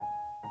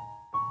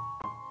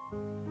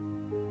Well,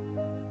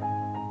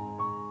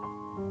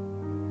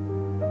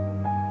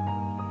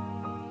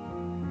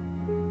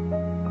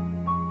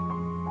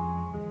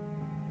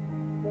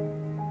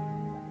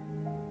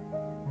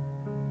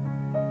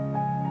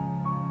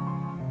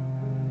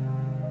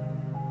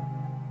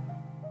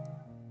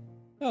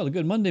 a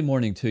good Monday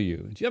morning to you.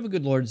 Did you have a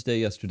good Lord's Day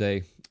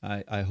yesterday?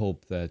 I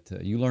hope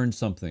that you learned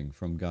something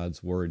from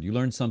God's Word. You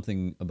learned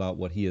something about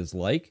what He is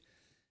like,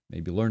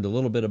 maybe learned a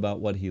little bit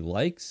about what He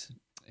likes,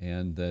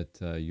 and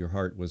that your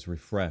heart was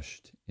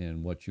refreshed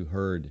in what you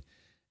heard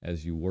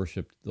as you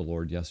worshiped the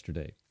Lord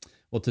yesterday.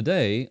 Well,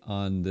 today,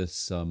 on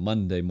this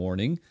Monday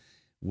morning,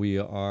 we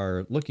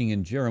are looking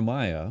in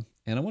Jeremiah,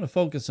 and I want to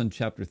focus on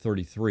chapter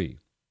 33,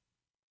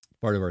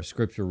 part of our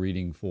scripture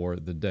reading for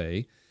the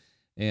day.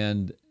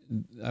 And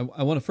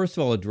I want to first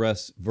of all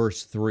address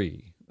verse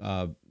 3,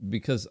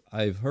 because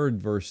I've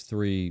heard verse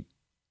 3,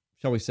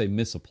 shall we say,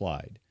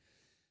 misapplied.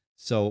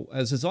 So,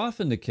 as is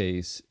often the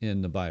case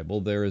in the Bible,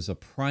 there is a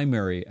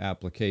primary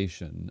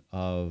application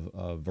of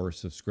a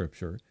verse of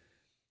Scripture,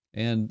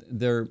 and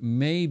there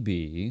may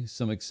be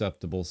some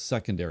acceptable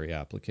secondary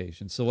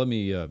application. So let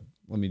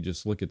me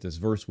just look at this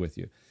verse with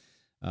you.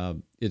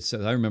 It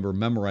says, I remember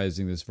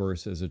memorizing this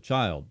verse as a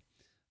child.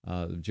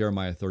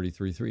 Jeremiah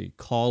 33:3,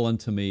 call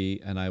unto me,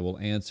 and I will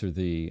answer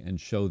thee, and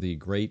show thee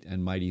great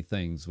and mighty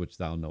things which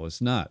thou knowest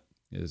not,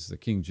 is the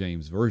King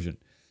James Version.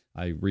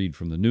 I read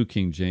from the New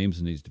King James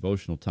in these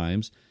devotional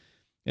times,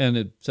 and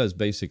it says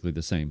basically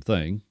the same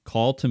thing.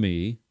 Call to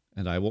me,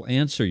 and I will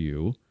answer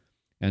you,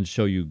 and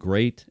show you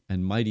great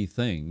and mighty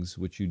things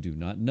which you do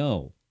not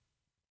know.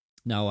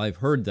 Now, I've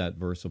heard that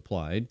verse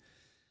applied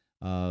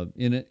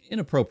in an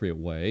inappropriate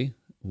way,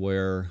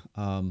 where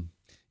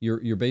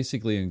you're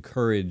basically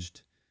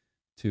encouraged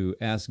to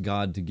ask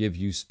God to give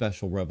you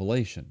special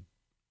revelation,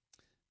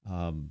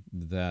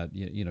 that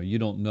you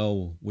don't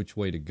know which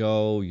way to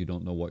go, you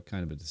don't know what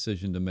kind of a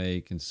decision to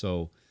make, and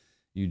so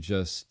you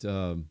just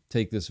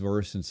take this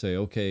verse and say,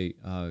 okay,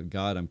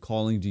 God, I'm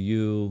calling to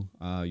you.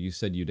 You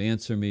said you'd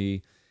answer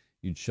me,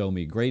 you'd show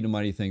me great and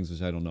mighty things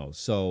which I don't know.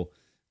 So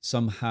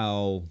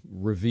somehow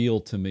reveal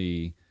to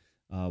me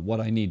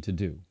what I need to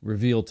do,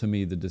 reveal to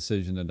me the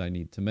decision that I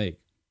need to make.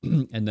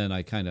 And then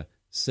I kind of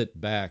sit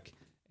back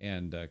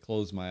and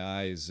close my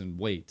eyes and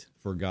wait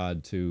for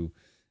God to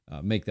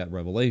make that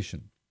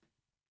revelation.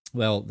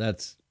 Well,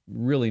 that's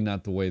really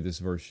not the way this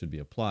verse should be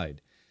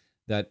applied.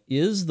 That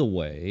is the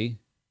way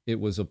it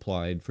was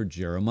applied for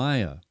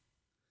Jeremiah.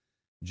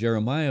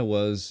 Jeremiah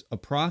was a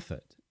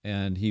prophet,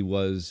 and he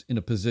was in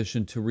a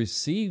position to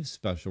receive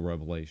special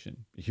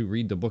revelation. You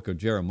read the book of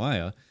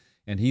Jeremiah,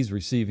 and he's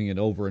receiving it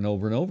over and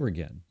over and over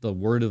again. The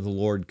word of the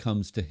Lord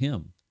comes to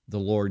him. The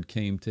Lord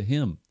came to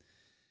him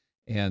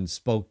and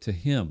spoke to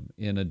him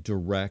in a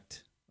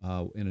direct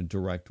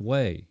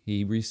way.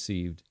 He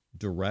received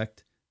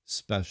direct,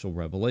 special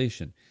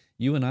revelation.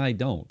 You and I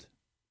don't.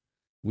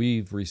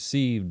 We've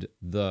received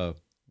the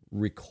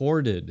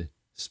recorded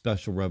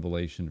special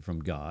revelation from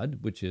God,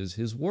 which is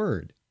His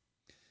Word.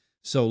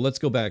 So let's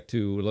go back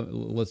to,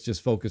 let's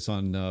just focus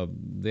on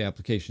the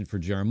application for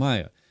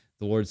Jeremiah.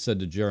 The Lord said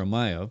to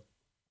Jeremiah,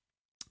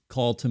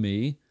 call to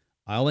me,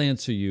 I'll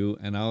answer you,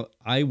 and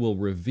I will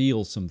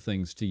reveal some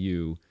things to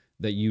you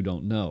that you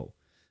don't know.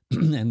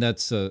 And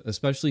that's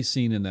especially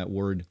seen in that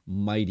word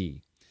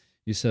mighty.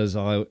 He says,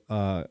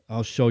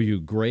 I'll show you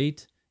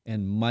great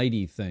and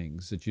mighty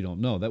things that you don't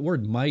know. That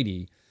word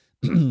mighty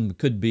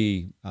could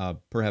be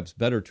perhaps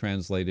better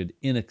translated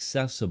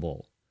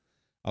inaccessible.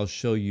 I'll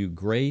show you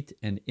great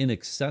and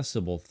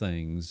inaccessible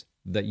things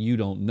that you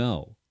don't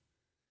know.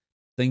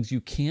 Things you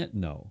can't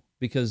know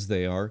because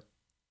they are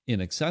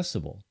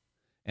inaccessible.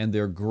 And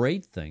they're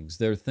great things.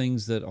 They're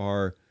things that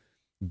are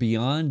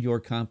beyond your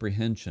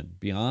comprehension,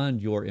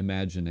 beyond your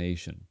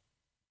imagination.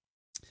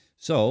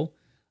 So,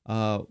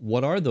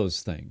 what are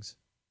those things?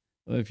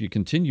 If you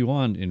continue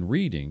on in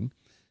reading,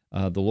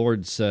 the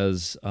Lord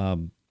says,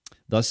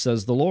 thus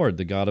says the Lord,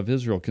 the God of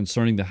Israel,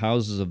 concerning the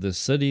houses of this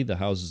city, the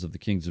houses of the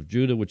kings of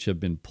Judah, which have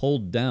been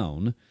pulled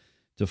down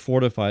to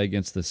fortify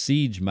against the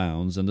siege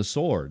mounds and the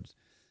swords.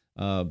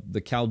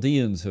 The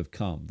Chaldeans have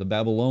come, the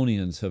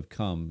Babylonians have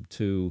come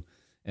to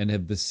and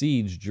have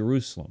besieged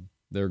Jerusalem.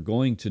 They're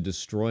going to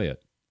destroy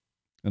it.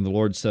 And the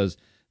Lord says,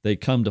 they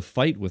come to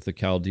fight with the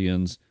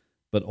Chaldeans,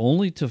 but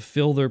only to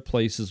fill their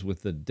places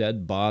with the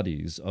dead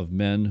bodies of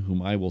men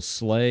whom I will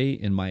slay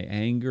in my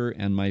anger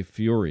and my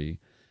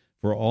fury,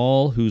 for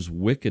all whose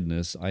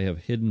wickedness I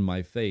have hidden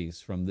my face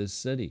from this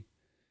city.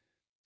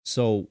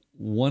 So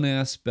one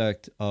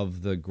aspect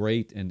of the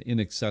great and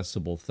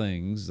inaccessible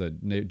things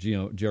that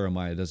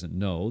Jeremiah doesn't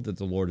know, that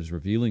the Lord is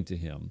revealing to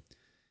him,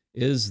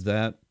 is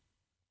that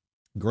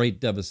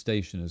great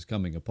devastation is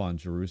coming upon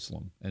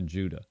Jerusalem and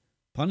Judah.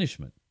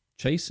 Punishment,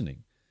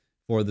 chastening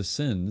for the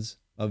sins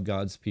of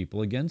God's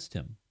people against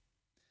him.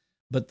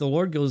 But the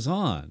Lord goes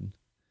on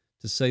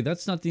to say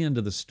that's not the end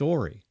of the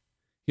story.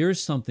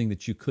 Here's something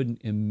that you couldn't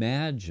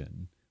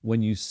imagine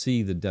when you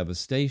see the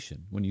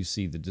devastation, when you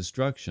see the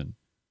destruction.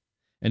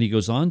 And he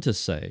goes on to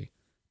say,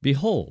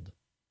 behold,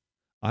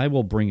 I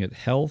will bring it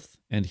health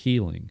and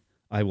healing,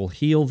 I will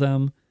heal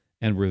them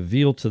and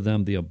reveal to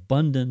them the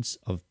abundance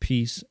of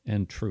peace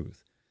and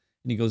truth.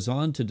 And he goes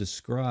on to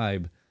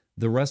describe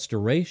the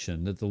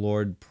restoration that the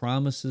Lord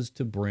promises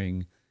to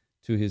bring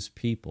to his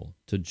people,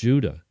 to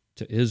Judah,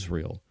 to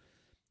Israel.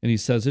 And he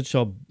says, it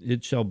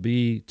shall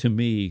be to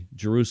me,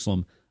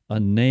 Jerusalem, a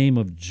name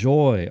of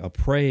joy, a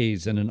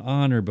praise, and an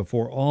honor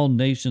before all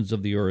nations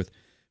of the earth,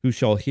 who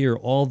shall hear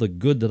all the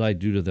good that I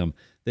do to them.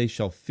 They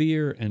shall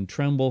fear and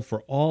tremble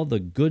for all the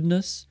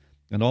goodness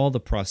and all the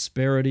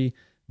prosperity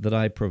that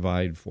I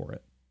provide for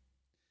it.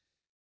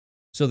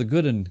 So the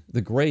good and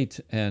the great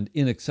and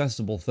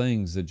inaccessible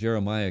things that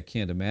Jeremiah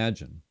can't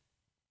imagine,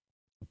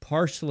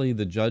 partially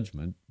the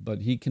judgment,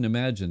 but he can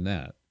imagine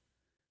that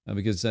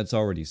because that's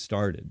already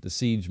started. The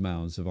siege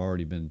mounds have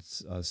already been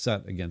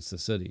set against the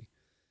city.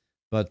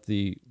 But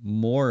the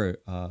more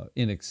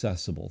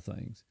inaccessible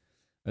things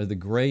are the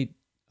great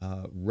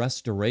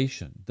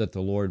restoration that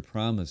the Lord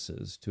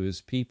promises to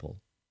his people.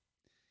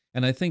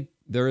 And I think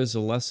there is a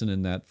lesson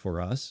in that for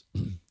us,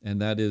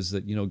 and that is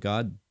that,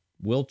 God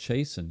will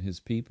chasten his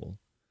people.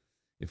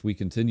 If we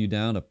continue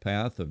down a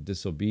path of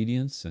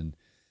disobedience and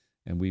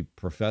we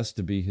profess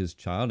to be his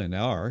child and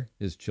are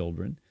his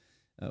children,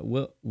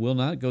 we'll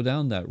not go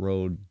down that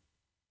road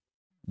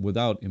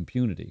without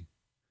impunity.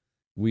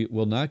 We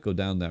will not go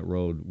down that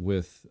road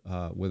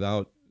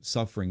without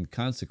suffering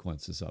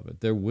consequences of it.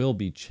 There will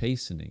be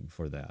chastening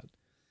for that.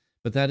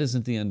 But that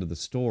isn't the end of the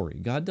story.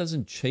 God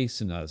doesn't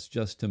chasten us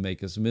just to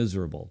make us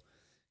miserable.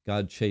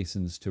 God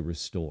chastens to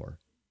restore.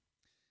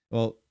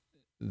 Well,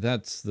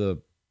 that's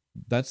the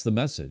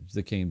message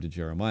that came to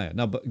Jeremiah.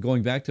 Now, but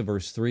going back to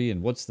verse 3,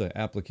 and what's the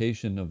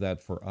application of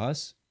that for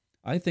us?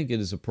 I think it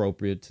is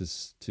appropriate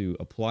to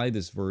apply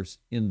this verse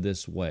in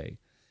this way.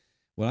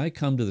 When I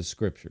come to the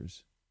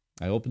Scriptures,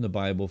 I open the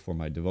Bible for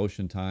my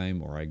devotion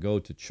time, or I go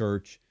to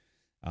church,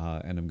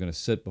 and I'm going to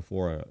sit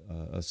before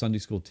a Sunday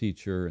school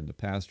teacher and the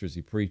pastor as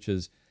he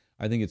preaches.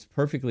 I think it's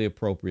perfectly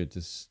appropriate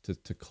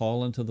to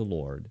call unto the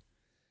Lord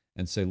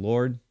and say,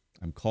 Lord,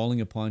 I'm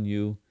calling upon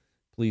you.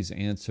 Please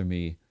answer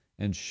me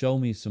and show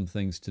me some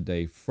things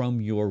today from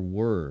your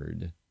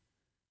word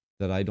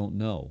that I don't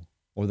know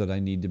or that I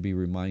need to be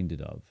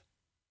reminded of.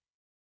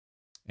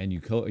 And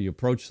you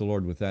approach the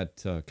Lord with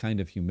that kind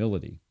of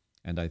humility,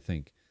 and I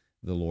think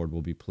the Lord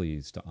will be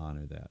pleased to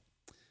honor that.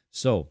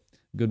 So,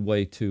 a good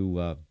way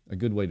to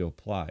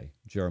apply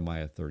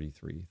Jeremiah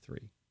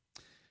 33:3.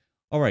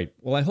 All right.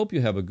 Well, I hope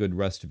you have a good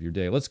rest of your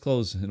day. Let's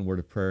close in a word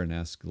of prayer and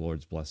ask the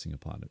Lord's blessing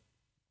upon it.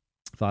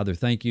 Father,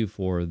 thank you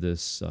for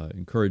this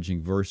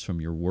encouraging verse from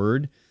your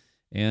word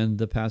and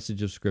the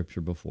passage of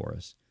Scripture before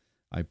us.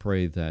 I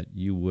pray that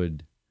you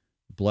would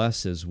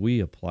bless as we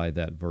apply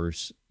that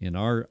verse in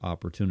our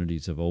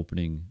opportunities of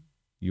opening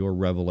your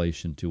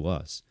revelation to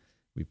us.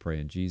 We pray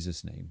in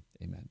Jesus' name.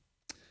 Amen.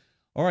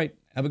 All right.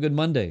 Have a good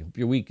Monday. Hope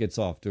your week gets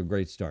off to a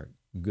great start.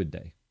 Good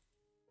day.